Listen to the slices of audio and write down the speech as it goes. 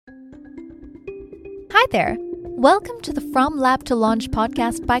Hi there. Welcome to the From Lab to Launch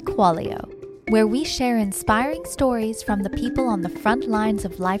podcast by Qualio, where we share inspiring stories from the people on the front lines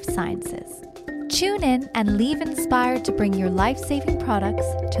of life sciences. Tune in and leave inspired to bring your life-saving products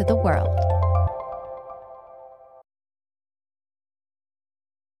to the world.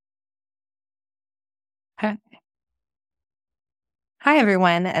 Hi,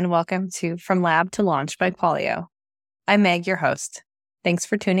 everyone, and welcome to From Lab to Launch by Qualio. I'm Meg, your host. Thanks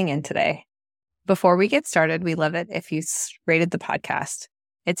for tuning in today. Before we get started, we love it if you rated the podcast.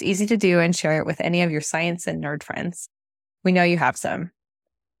 It's easy to do and share it with any of your science and nerd friends. We know you have some.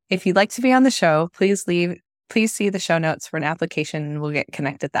 If you'd like to be on the show, please see the show notes for an application and we'll get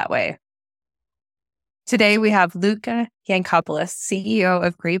connected that way. Today, we have Luká Yancopoulos, CEO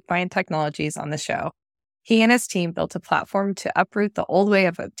of Grapevine Technologies, on the show. He and his team built a platform to uproot the old way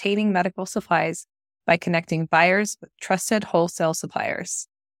of obtaining medical supplies by connecting buyers with trusted wholesale suppliers.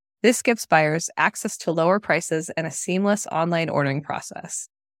 This gives buyers access to lower prices and a seamless online ordering process.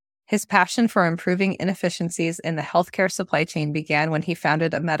 His passion for improving inefficiencies in the healthcare supply chain began when he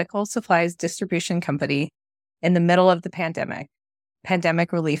founded a medical supplies distribution company in the middle of the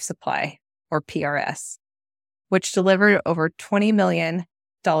Pandemic Relief Supply, or PRS, which delivered over $20 million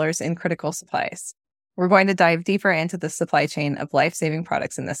in critical supplies. We're going to dive deeper into the supply chain of life-saving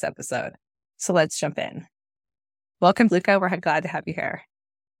products in this episode. So let's jump in. Welcome, Luká. We're glad to have you here.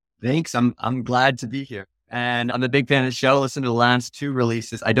 Thanks. I'm glad to be here. And I'm a big fan of the show. Listen to the last two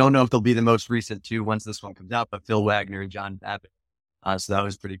releases. I don't know if they'll be the most recent two once this one comes out, but Phil Wagner and John Babbitt. So that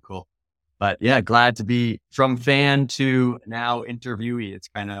was pretty cool. But yeah, glad to be from fan to now interviewee. It's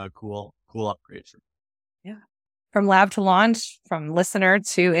kind of a cool upgrade for me. Yeah. From lab to launch, from listener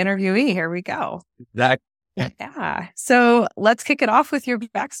to interviewee. Here we go. Exactly. Yeah. So let's kick it off with your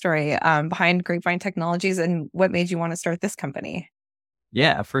backstory behind Grapevine Technologies and what made you want to start this company.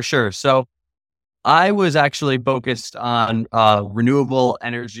 Yeah, for sure. So I was actually focused on renewable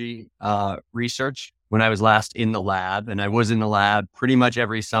energy research when I was last in the lab. And I was in the lab pretty much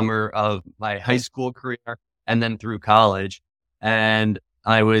every summer of my high school career and then through college. And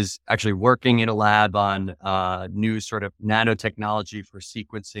I was actually working in a lab on new sort of nanotechnology for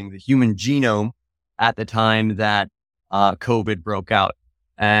sequencing the human genome at the time that COVID broke out.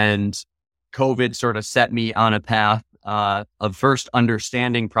 And COVID sort of set me on a path of first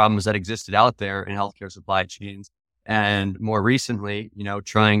understanding problems that existed out there in healthcare supply chains. And more recently,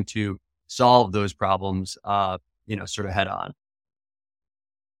 trying to solve those problems, sort of head on.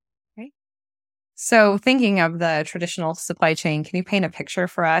 Okay. So thinking of the traditional supply chain, can you paint a picture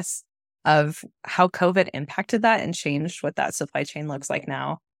for us of how COVID impacted that and changed what that supply chain looks like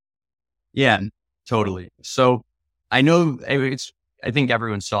now? Yeah, totally. So I know I think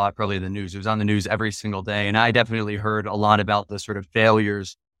everyone saw it probably in the news. It was on the news every single day. And I definitely heard a lot about the sort of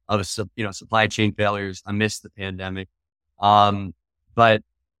failures of, supply chain failures amidst the pandemic. But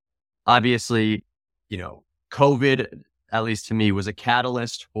obviously, COVID, at least to me, was a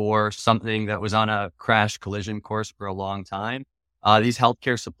catalyst for something that was on a crash collision course for a long time. These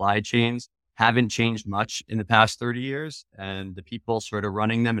healthcare supply chains haven't changed much in the past 30 years. And the people sort of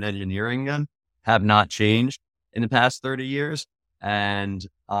running them and engineering them have not changed in the past 30 years. And,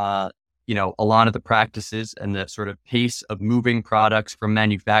 a lot of the practices and the sort of pace of moving products from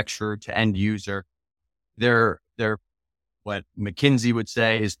manufacturer to end user, they're what McKinsey would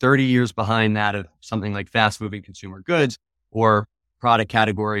say is 30 years behind that of something like fast moving consumer goods or product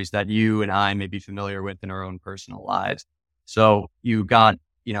categories that you and I may be familiar with in our own personal lives. So you got,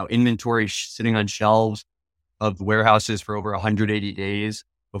 inventory sitting on shelves of warehouses for over 180 days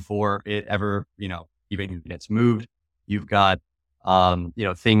before it ever, even gets moved. You've got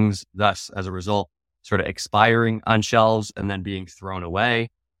things thus as a result sort of expiring on shelves and then being thrown away.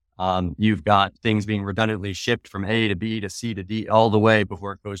 You've got things being redundantly shipped from A to B to C to D all the way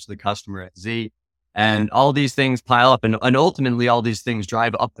before it goes to the customer at Z. And all these things pile up and ultimately all these things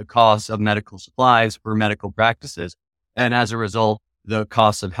drive up the costs of medical supplies for medical practices. And as a result, the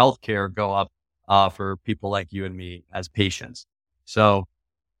costs of healthcare go up for people like you and me as patients. So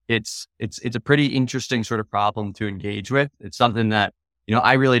it's a pretty interesting sort of problem to engage with. It's something that,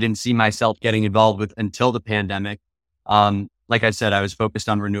 I really didn't see myself getting involved with until the pandemic. Like I said, I was focused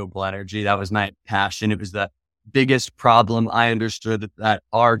on renewable energy. That was my passion. It was the biggest problem I understood that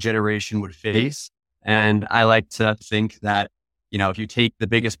our generation would face. And I like to think that, if you take the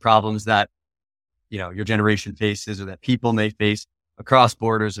biggest problems that, your generation faces or that people may face across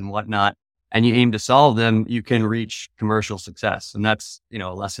borders and whatnot, and you aim to solve them, you can reach commercial success. And that's, a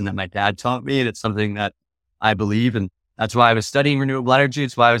lesson that my dad taught me. And it's something that I believe. And that's why I was studying renewable energy.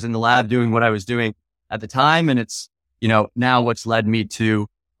 It's why I was in the lab doing what I was doing at the time. And it's, now what's led me to,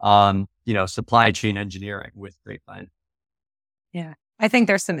 supply chain engineering with Grapevine. Yeah. I think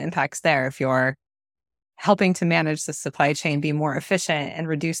there's some impacts there. If you're helping to manage the supply chain, be more efficient and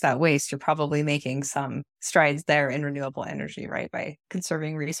reduce that waste, you're probably making some strides there in renewable energy, right? By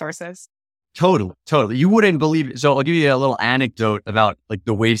conserving resources. Totally. You wouldn't believe it. So I'll give you a little anecdote about like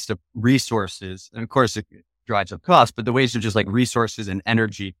the waste of resources. And of course it drives up costs, but the waste of just like resources and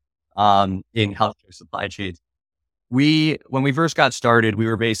energy in healthcare supply chains. When we first got started, we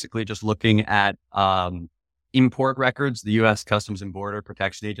were basically just looking at import records. The U.S. Customs and Border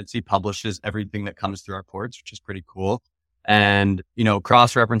Protection Agency publishes everything that comes through our ports, which is pretty cool. And,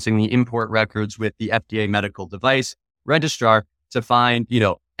 cross-referencing the import records with the FDA medical device registrar to find,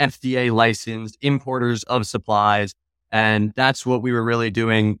 FDA licensed importers of supplies. And that's what we were really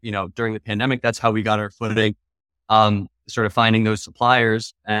doing, during the pandemic. That's how we got our footing, sort of finding those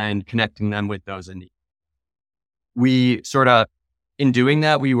suppliers and connecting them with those in need. In doing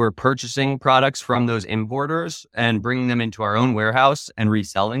that, we were purchasing products from those importers and bringing them into our own warehouse and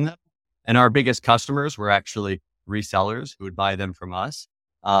reselling them. And our biggest customers were actually resellers who would buy them from us,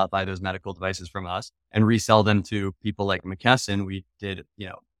 buy those medical devices from us and resell them to people like McKesson. We did,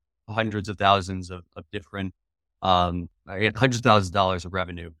 hundreds of thousands of different, hundreds of thousands of dollars of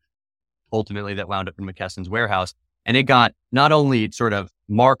revenue ultimately that wound up in McKesson's warehouse. And it got not only sort of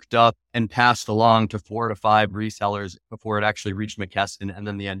marked up and passed along to 4 to 5 resellers before it actually reached McKesson and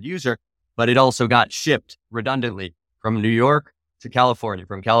then the end user, but it also got shipped redundantly from New York to California,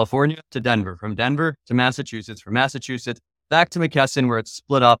 from California to Denver, from Denver to Massachusetts, from Massachusetts back to McKesson, where it's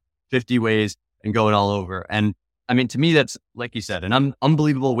split up 50 ways and going all over. And I mean, to me, that's, like you said, an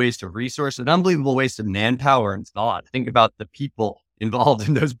unbelievable waste of resource, an unbelievable waste of manpower and thought. Think about the people involved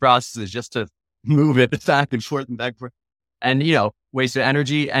in those processes just to move it back and forth and back and forth. And, waste of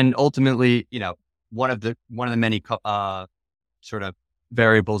energy. And ultimately, one of the many sort of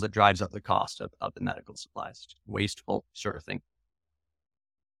variables that drives up the cost of the medical supplies, wasteful sort of thing.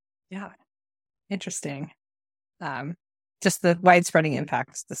 Yeah. Interesting. Just the widespreading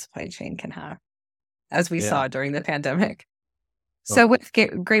impacts the supply chain can have, as we saw during the pandemic. So with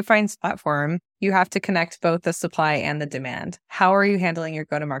Grapevine's platform, you have to connect both the supply and the demand. How are you handling your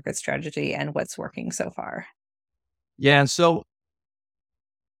go-to-market strategy and what's working so far? Yeah, so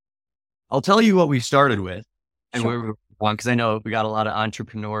I'll tell you what we started with and where we're on, because I know we got a lot of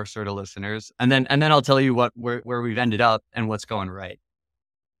entrepreneur sort of listeners. And then I'll tell you where we've ended up and what's going right.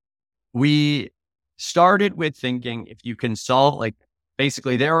 We started with thinking if you can solve,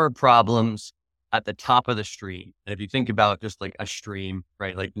 basically there are problems at the top of the stream. And if you think about just like a stream,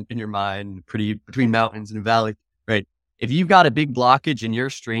 right, like in your mind, pretty between mountains and a valley, right? If you've got a big blockage in your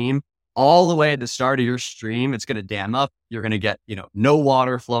stream, all the way at the start of your stream, it's going to dam up. You're going to get, no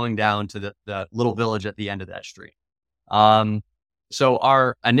water flowing down to the little village at the end of that stream. So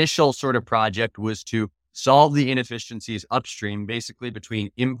our initial sort of project was to solve the inefficiencies upstream, basically between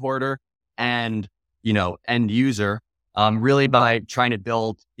importer and, end user. Really by trying to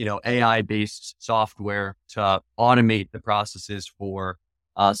build, AI-based software to automate the processes for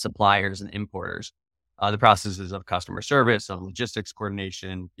suppliers and importers, the processes of customer service, of logistics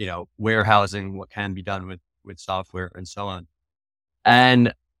coordination, warehousing, what can be done with software and so on.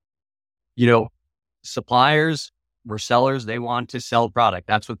 And, suppliers or sellers, they want to sell product.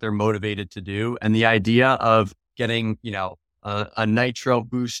 That's what they're motivated to do. And the idea of getting, a nitro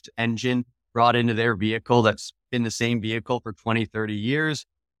boost engine brought into their vehicle that's been the same vehicle for 20, 30 years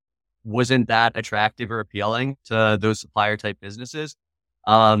wasn't that attractive or appealing to those supplier type businesses.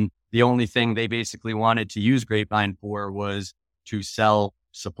 The only thing they basically wanted to use Grapevine for was to sell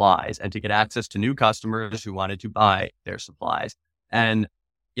supplies and to get access to new customers who wanted to buy their supplies. And,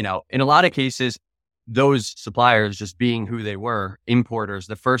 in a lot of cases, those suppliers just being who they were, importers,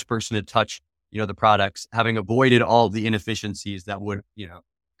 the first person to touch, the products, having avoided all the inefficiencies that would,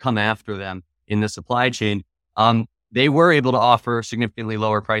 come after them in the supply chain, they were able to offer significantly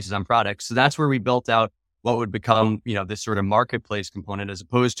lower prices on products. So that's where we built out what would become, this sort of marketplace component, as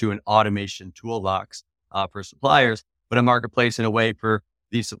opposed to an automation toolbox for suppliers, but a marketplace in a way for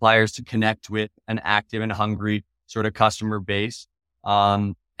these suppliers to connect with an active and hungry sort of customer base.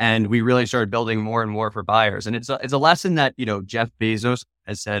 And we really started building more and more for buyers. And it's a lesson that, Jeff Bezos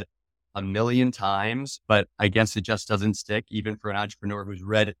has said a million times, but I guess it just doesn't stick, even for an entrepreneur who's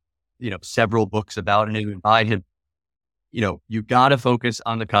read, several books about it and even buy him. You got to focus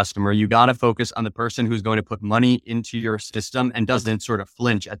on the customer. You got to focus on the person who's going to put money into your system and doesn't sort of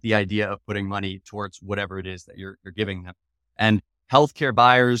flinch at the idea of putting money towards whatever it is that you're giving them. And healthcare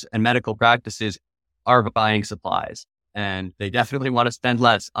buyers and medical practices are buying supplies, and they definitely want to spend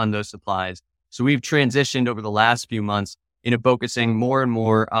less on those supplies. So we've transitioned over the last few months focusing more and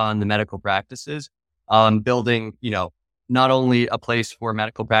more on the medical practices, building, not only a place for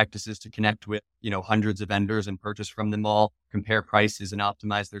medical practices to connect with, hundreds of vendors and purchase from them all, compare prices and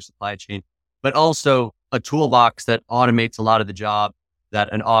optimize their supply chain, but also a toolbox that automates a lot of the job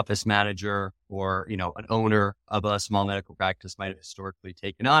that an office manager or, an owner of a small medical practice might have historically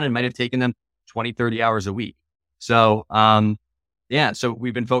taken on and might have taken them 20, 30 hours a week. So, so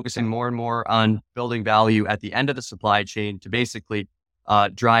we've been focusing more and more on building value at the end of the supply chain to basically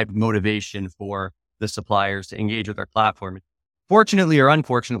drive motivation for the suppliers to engage with our platform. Fortunately or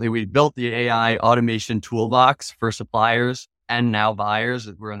unfortunately, we built the AI automation toolbox for suppliers and now buyers.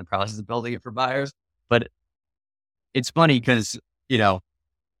 We're in the process of building it for buyers. But it's funny because,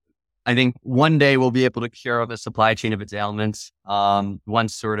 I think one day we'll be able to cure the supply chain of its ailments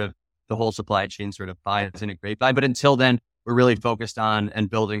once sort of the whole supply chain sort of buys into Grapevine. But until then, we're really focused on and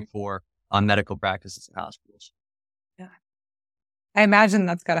building for medical practices and hospitals. Yeah. I imagine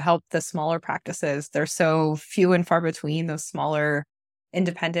that's got to help the smaller practices. They're so few and far between, those smaller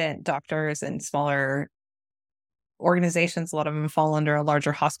independent doctors and smaller organizations. A lot of them fall under a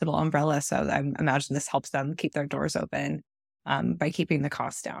larger hospital umbrella. So I imagine this helps them keep their doors open by keeping the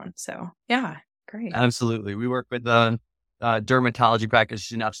costs down. So yeah, great. Absolutely. We work with dermatology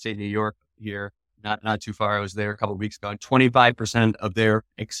practices in upstate New York here, not too far. I was there a couple of weeks ago. 25% of their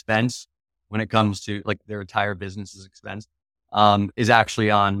expense when it comes to like their entire business's expense is actually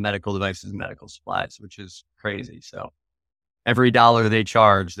on medical devices and medical supplies, which is crazy. So every dollar they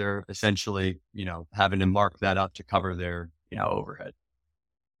charge, they're essentially, having to mark that up to cover their, overhead.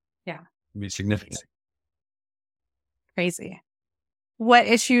 Yeah. It'd be significant. Crazy. What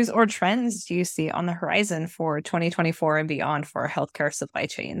issues or trends do you see on the horizon for 2024 and beyond for healthcare supply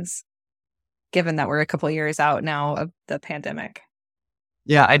chains, given that we're a couple of years out now of the pandemic?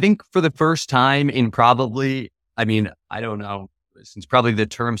 Yeah, I think for the first time in probably, I don't know, since probably the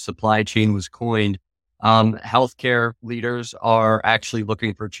term supply chain was coined, healthcare leaders are actually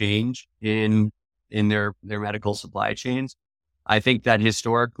looking for change in their medical supply chains. I think that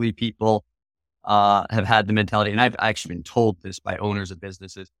historically people have had the mentality, and I've actually been told this by owners of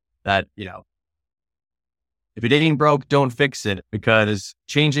businesses, that, if it ain't broke, don't fix it, because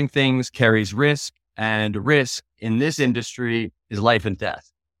changing things carries risk, and risk in this industry is life and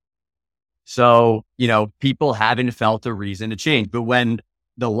death. So, people haven't felt a reason to change. But when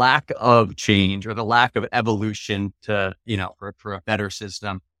the lack of change or the lack of evolution to, for a better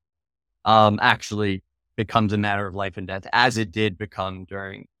system, actually becomes a matter of life and death, as it did become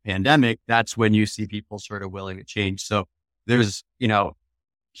during pandemic, that's when you see people sort of willing to change. So there's,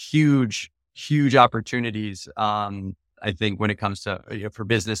 huge opportunities, I think, when it comes to, for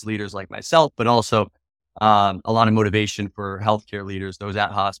business leaders like myself, but also a lot of motivation for healthcare leaders, those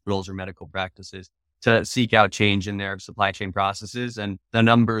at hospitals or medical practices, to seek out change in their supply chain processes. And the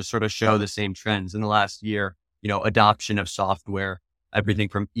numbers sort of show the same trends in the last year, adoption of software, everything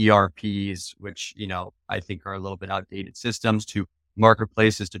from ERPs, which, I think are a little bit outdated systems, to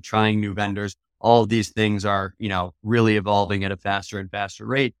marketplaces, to trying new vendors. All of these things are, really evolving at a faster and faster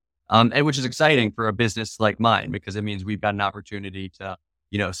rate. And which is exciting for a business like mine, because it means we've got an opportunity to,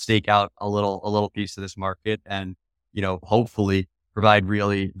 stake out a little piece of this market and, hopefully provide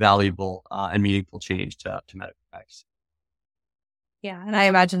really valuable and meaningful change to medical practice. Yeah. And I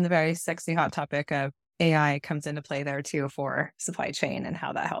imagine the very sexy hot topic of AI comes into play there too for supply chain and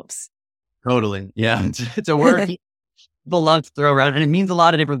how that helps. Totally. Yeah. It's a word people love to throw around, and it means a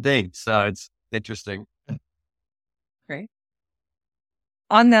lot of different things. So it's interesting. Great.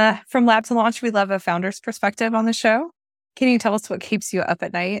 On the From Lab to Launch, we love a founder's perspective on the show. Can you tell us what keeps you up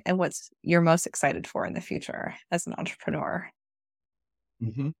at night and what's you're most excited for in the future as an entrepreneur?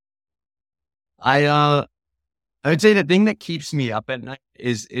 Mm-hmm. I would say the thing that keeps me up at night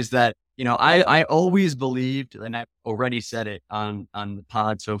is that, I always believed, and I've already said it on the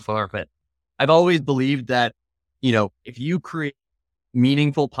pod so far, but I've always believed that, if you create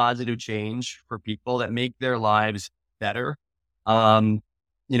meaningful, positive change for people that make their lives better,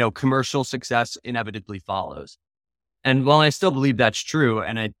 commercial success inevitably follows. And while I still believe that's true,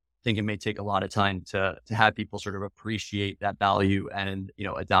 and I think it may take a lot of time to have people sort of appreciate that value and,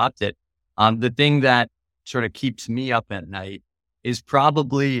 adopt it, the thing that sort of keeps me up at night is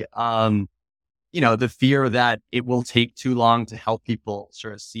probably, the fear that it will take too long to help people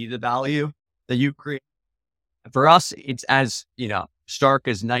sort of see the value that you create. For us, it's as, stark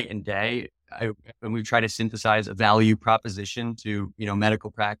as night and day. When we try to synthesize a value proposition to,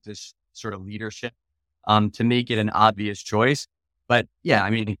 medical practice sort of leadership, to make it an obvious choice. But yeah,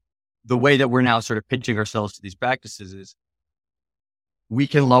 the way that we're now sort of pitching ourselves to these practices is we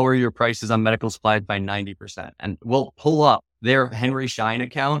can lower your prices on medical supplies by 90%. And we'll pull up their Henry Schein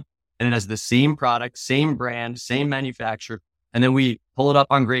account and it has the same product, same brand, same manufacturer. And then we pull it up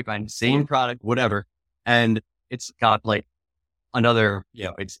on Grapevine, same product, whatever. And it's got like another,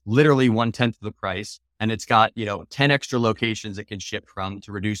 it's literally 1/10 of the price. And it's got, 10 extra locations it can ship from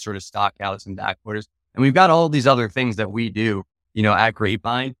to reduce sort of stock outs and back orders. And we've got all these other things that we do, at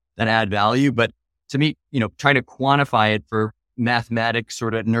Grapevine that add value. But to me, trying to quantify it for mathematics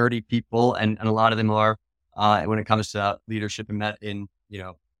sort of nerdy people, and a lot of them are, when it comes to leadership in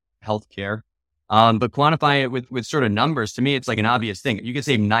healthcare. But quantify it with sort of numbers, to me, it's like an obvious thing. You can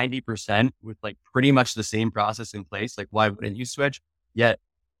save 90% with like pretty much the same process in place. Like, why wouldn't you switch? Yet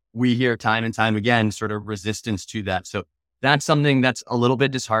we hear time and time again, sort of resistance to that. So that's something that's a little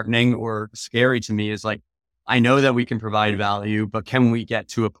bit disheartening or scary to me, is like, I know that we can provide value, but can we get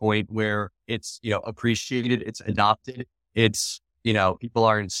to a point where it's, appreciated, it's adopted, it's, people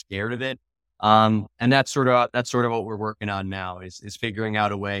aren't scared of it. And that's sort of what we're working on now is figuring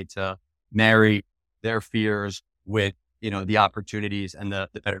out a way to marry their fears with, the opportunities and the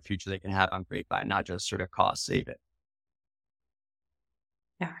better future they can have on Grapevine, not just sort of cost save it.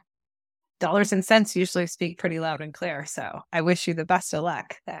 Yeah. Dollars and cents usually speak pretty loud and clear. So I wish you the best of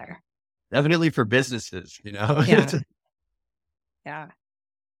luck there. Definitely for businesses, Yeah.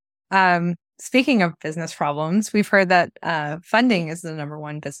 Yeah. Speaking of business problems, we've heard that funding is the number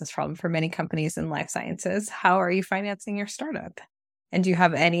one business problem for many companies in life sciences. How are you financing your startup? And do you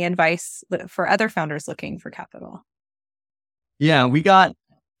have any advice for other founders looking for capital? Yeah, we got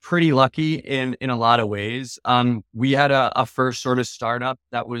pretty lucky in a lot of ways. We had a first sort of startup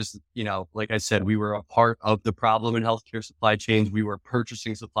that was, like I said, we were a part of the problem in healthcare supply chains. We were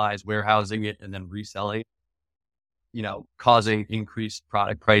purchasing supplies, warehousing it, and then reselling, causing increased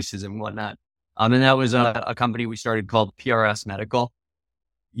product prices and whatnot. And that was a company we started called PRS Medical.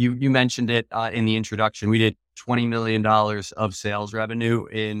 You mentioned it in the introduction. We did $20 million of sales revenue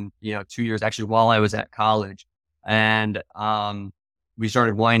in 2 years, actually, while I was at college. And we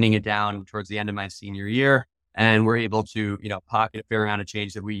started winding it down towards the end of my senior year, and we're able to, pocket a fair amount of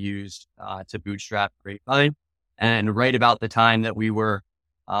change that we used to bootstrap Grapevine. And right about the time that we were,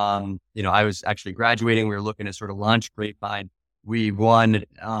 I was actually graduating, we were looking to sort of launch Grapevine. We won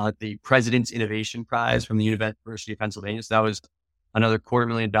the President's Innovation Prize from the University of Pennsylvania. So that was another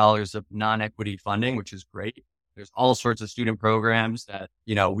 $250,000 of non-equity funding, which is great. There's all sorts of student programs that,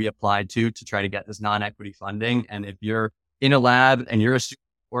 we applied to try to get this non-equity funding. And if you're in a lab and you're a student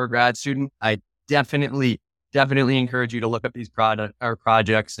or a grad student, I definitely encourage you to look up these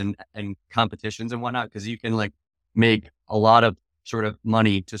projects and competitions and whatnot, because you can like make a lot of sort of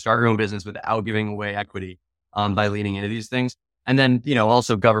money to start your own business without giving away equity by leaning into these things. And then,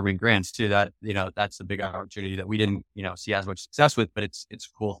 also government grants too, that, that's a big opportunity that we didn't, see as much success with, but it's a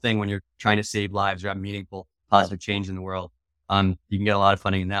cool thing when you're trying to save lives or have meaningful, positive change in the world. You can get a lot of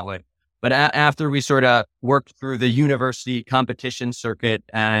funding in that way. But after we sort of worked through the university competition circuit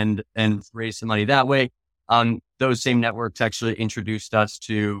and raised some money that way, those same networks actually introduced us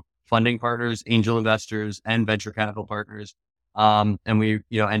to funding partners, angel investors, and venture capital partners. And we,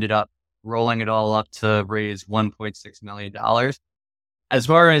 ended up rolling it all up to raise $1.6 million. As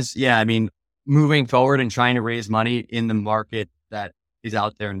far as, moving forward and trying to raise money in the market that is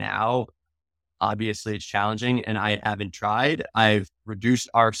out there now, obviously it's challenging and I haven't tried. I've reduced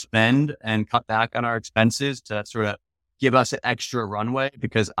our spend and cut back on our expenses to sort of give us an extra runway,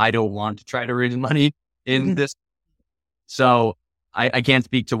 because I don't want to try to raise money in this. So I can't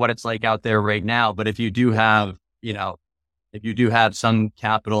speak to what it's like out there right now, but if you do have, some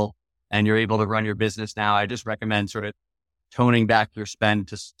capital and you're able to run your business now, I just recommend sort of toning back your spend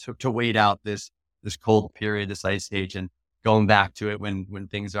to wait out this cold period, this ice age, and going back to it when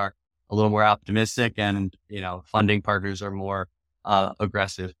things are a little more optimistic and, funding partners are more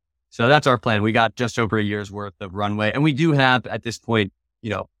aggressive. So that's our plan. We got just over a year's worth of runway. And we do have at this point,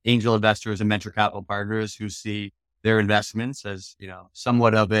 angel investors and venture capital partners who see their investments as,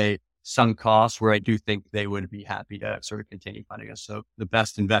 somewhat of a sunk cost, where I do think they would be happy to sort of continue funding us. So the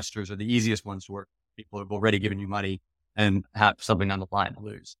best investors are the easiest ones to work. People who have already given you money and have something on the line to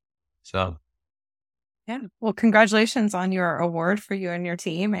lose. So. Yeah. Well, congratulations on your award for you and your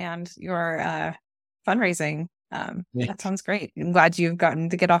team and your fundraising. That sounds great. I'm glad you've gotten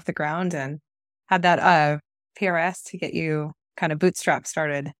to get off the ground and had that PRS to get you kind of bootstrap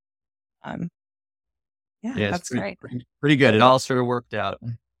started. That's great. Pretty good. It all sort of worked out.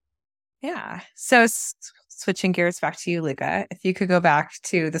 Yeah. So switching gears back to you, Luká, if you could go back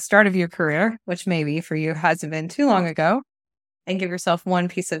to the start of your career, which maybe for you hasn't been too long ago, and give yourself one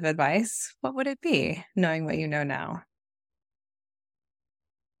piece of advice, what would it be, knowing what you know now?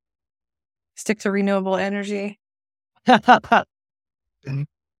 Stick to renewable energy. Who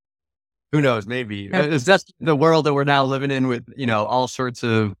knows? Maybe Yep. it's just the world that we're now living in with, all sorts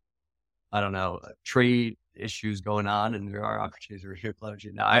of, I don't know, trade issues going on, and there are opportunities for renewable energy.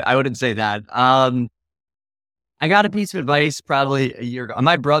 No, I wouldn't say that. I got a piece of advice probably a year ago.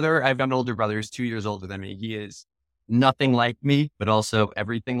 My brother, I've got an older brother, he's 2 years older than me. He is nothing like me, but also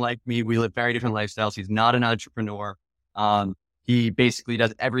everything like me. We live very different lifestyles. He's not an entrepreneur. He basically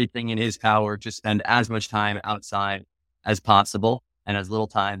does everything in his power to spend as much time outside as possible and as little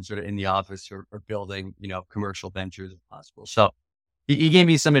time sort of in the office or building, commercial ventures as possible. So he gave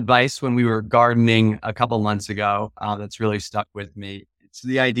me some advice when we were gardening a couple months ago that's really stuck with me. It's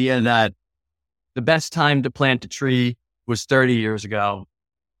the idea that the best time to plant a tree was 30 years ago,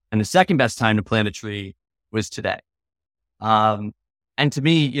 and the second best time to plant a tree was today. And to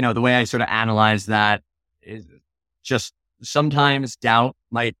me, the way I sort of analyze that is just sometimes doubt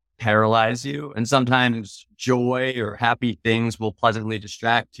might paralyze you, and sometimes joy or happy things will pleasantly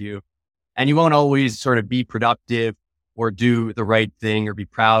distract you. And you won't always sort of be productive or do the right thing or be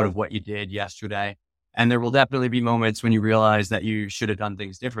proud of what you did yesterday. And there will definitely be moments when you realize that you should have done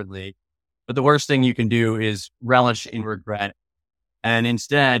things differently. But the worst thing you can do is relish in regret. And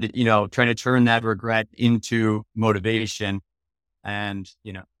instead, try to turn that regret into motivation. And,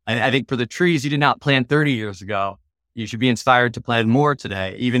 I think for the trees you did not plant 30 years ago, you should be inspired to plant more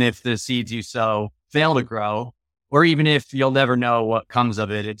today, even if the seeds you sow fail to grow, or even if you'll never know what comes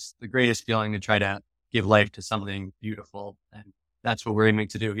of it. It's the greatest feeling to try to give life to something beautiful. And that's what we're aiming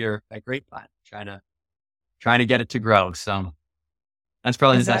to do here at Grapevine, trying to get it to grow. So that's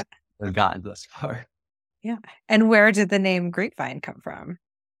probably the best I've gotten thus far. Yeah. And where did the name Grapevine come from,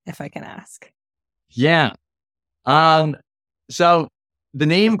 if I can ask? Yeah. So the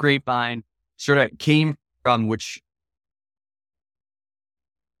name Grapevine sort of came from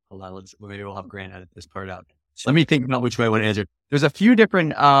hold on, maybe we'll have Grant edit this part out. Let me think about which way I want to answer. There's a few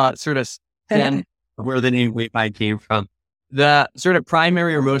different sort of stems of where the name Grapevine came from. The sort of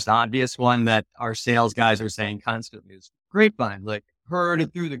primary or most obvious one that our sales guys are saying constantly is grapevine, like heard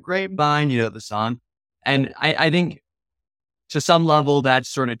it through the grapevine, the song. And I think to some level that's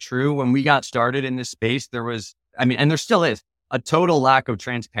sort of true. When we got started in this space, there was, and there still is, a total lack of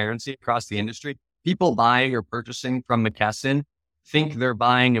transparency across the industry. People buying or purchasing from McKesson think they're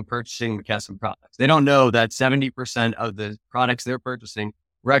buying and purchasing McKesson products. They don't know that 70% of the products they're purchasing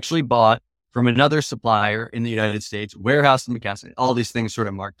were actually bought from another supplier in the United States, warehouse in McKesson, all these things sort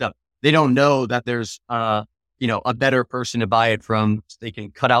of marked up. They don't know that there's, a better person to buy it from. So they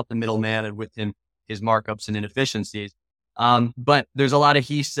can cut out the middleman and with him, his markups and inefficiencies. But there's a lot of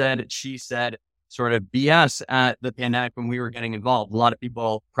he said, she said sort of BS at the pandemic when we were getting involved. A lot of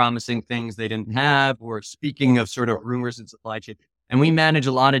people promising things they didn't have, or speaking of sort of rumors in supply chain. And we manage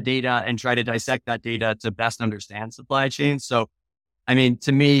a lot of data and try to dissect that data to best understand supply chains. So,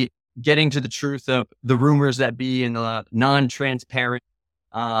 to me, getting to the truth of the rumors that be in the non-transparent,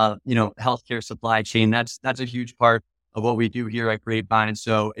 healthcare supply chain, that's a huge part of what we do here at Grapevine.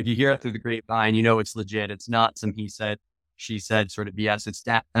 So if you hear it through the grapevine, it's legit. It's not some he said, she said sort of BS. It's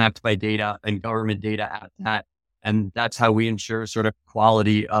backed by data and government data at that. And that's how we ensure sort of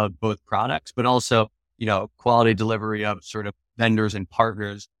quality of both products, but also, quality delivery of sort of vendors and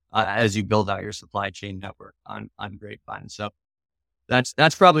partners as you build out your supply chain network on Grapevine. So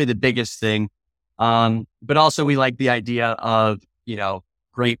that's probably the biggest thing. But also we like the idea of,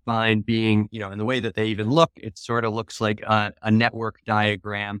 Grapevine being, in the way that they even look, it sort of looks like a network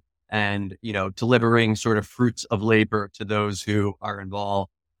diagram and, delivering sort of fruits of labor to those who are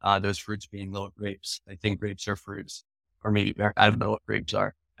involved. Those fruits being little grapes. I think grapes are fruits, or maybe I don't know what grapes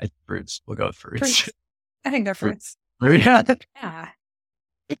are. Fruits. We'll go with fruits. I think they're fruits. Yeah. Yeah.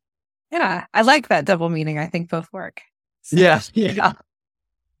 Yeah. I like that double meaning. I think both work. So. Yeah.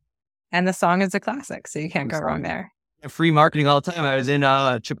 And the song is a classic, so you can't go wrong there. Free marketing all the time. I was in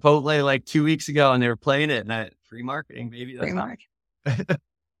Chipotle like 2 weeks ago and they were playing it, and free marketing, baby. Free mark.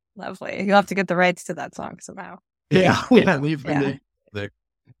 Lovely. You'll have to get the rights to that song somehow. Yeah.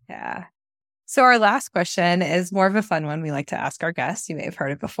 Yeah. So our last question is more of a fun one we like to ask our guests. You may have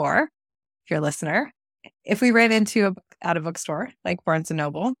heard it before, if you're a listener. If we ran into a book at a bookstore like Barnes &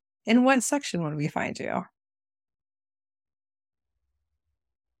 Noble, in what section would we find you?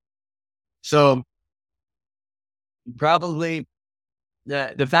 So probably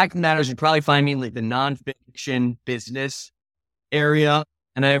the fact of the matter is you'd probably find me in like the nonfiction business area.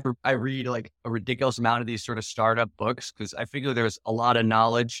 And I read like a ridiculous amount of these sort of startup books because I figure there's a lot of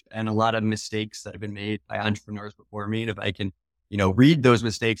knowledge and a lot of mistakes that have been made by entrepreneurs before me. And if I can, read those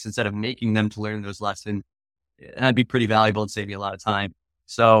mistakes instead of making them to learn those lessons, that'd be pretty valuable and save me a lot of time.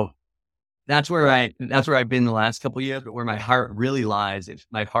 So that's where I've been the last couple of years, but where my heart really lies, if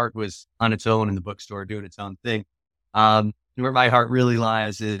my heart was on its own in the bookstore doing its own thing, where my heart really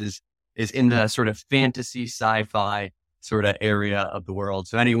lies is in the sort of fantasy sci-fi sort of area of the world.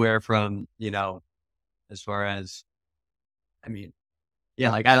 So anywhere from, as far as, I mean,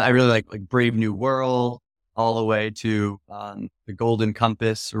 yeah, like I really like Brave New World all the way to the Golden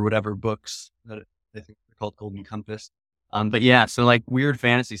Compass or whatever books that I think they're called Golden Compass. But yeah, so like weird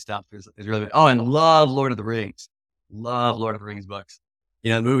fantasy stuff is really, and love Lord of the Rings. Love Lord of the Rings books.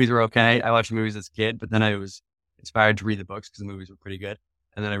 The movies were okay. I watched the movies as a kid, but then I was inspired to read the books because the movies were pretty good.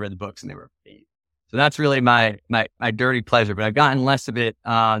 And then I read the books and they were great. So that's really my dirty pleasure, but I've gotten less of it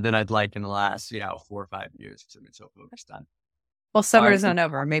than I'd like in the last, 4 or 5 years because I've been so focused on. Well, summer's not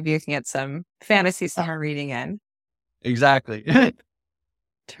over. Maybe you can get some fantasy summer reading in. Exactly.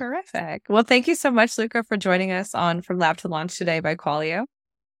 Terrific. Well, thank you so much, Luká, for joining us on From Lab to Launch today by Qualio.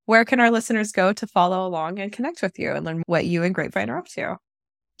 Where can our listeners go to follow along and connect with you and learn what you and Grapevine are up to?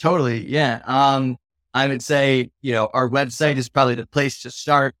 Totally. Yeah. I would say, our website is probably the place to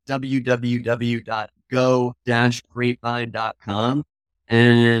start, www.go-grapevine.com.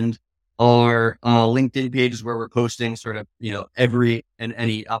 And our LinkedIn page is where we're posting sort of, every and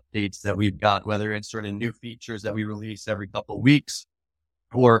any updates that we've got, whether it's sort of new features that we release every couple of weeks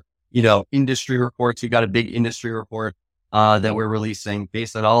or, industry reports. We've got a big industry report that we're releasing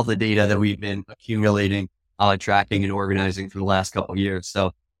based on all the data that we've been accumulating, tracking and organizing for the last couple of years.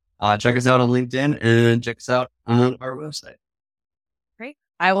 So check us out on LinkedIn and check us out on our website. Great.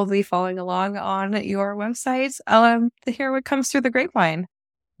 I will be following along on your website to hear what comes through the grapevine.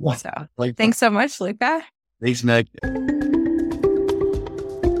 Wow. So thanks so much, Luká. Thanks, Meg.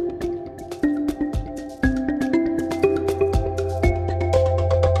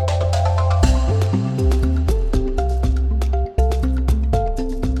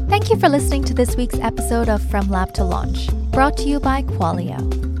 Thank you for listening to this week's episode of From Lab to Launch, brought to you by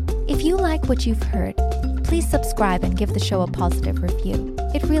Qualio. If you like what you've heard, please subscribe and give the show a positive review.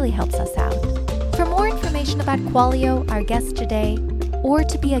 It really helps us out. For more information about Qualio, our guest today, or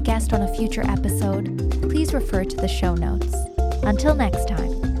to be a guest on a future episode, please refer to the show notes. Until next time.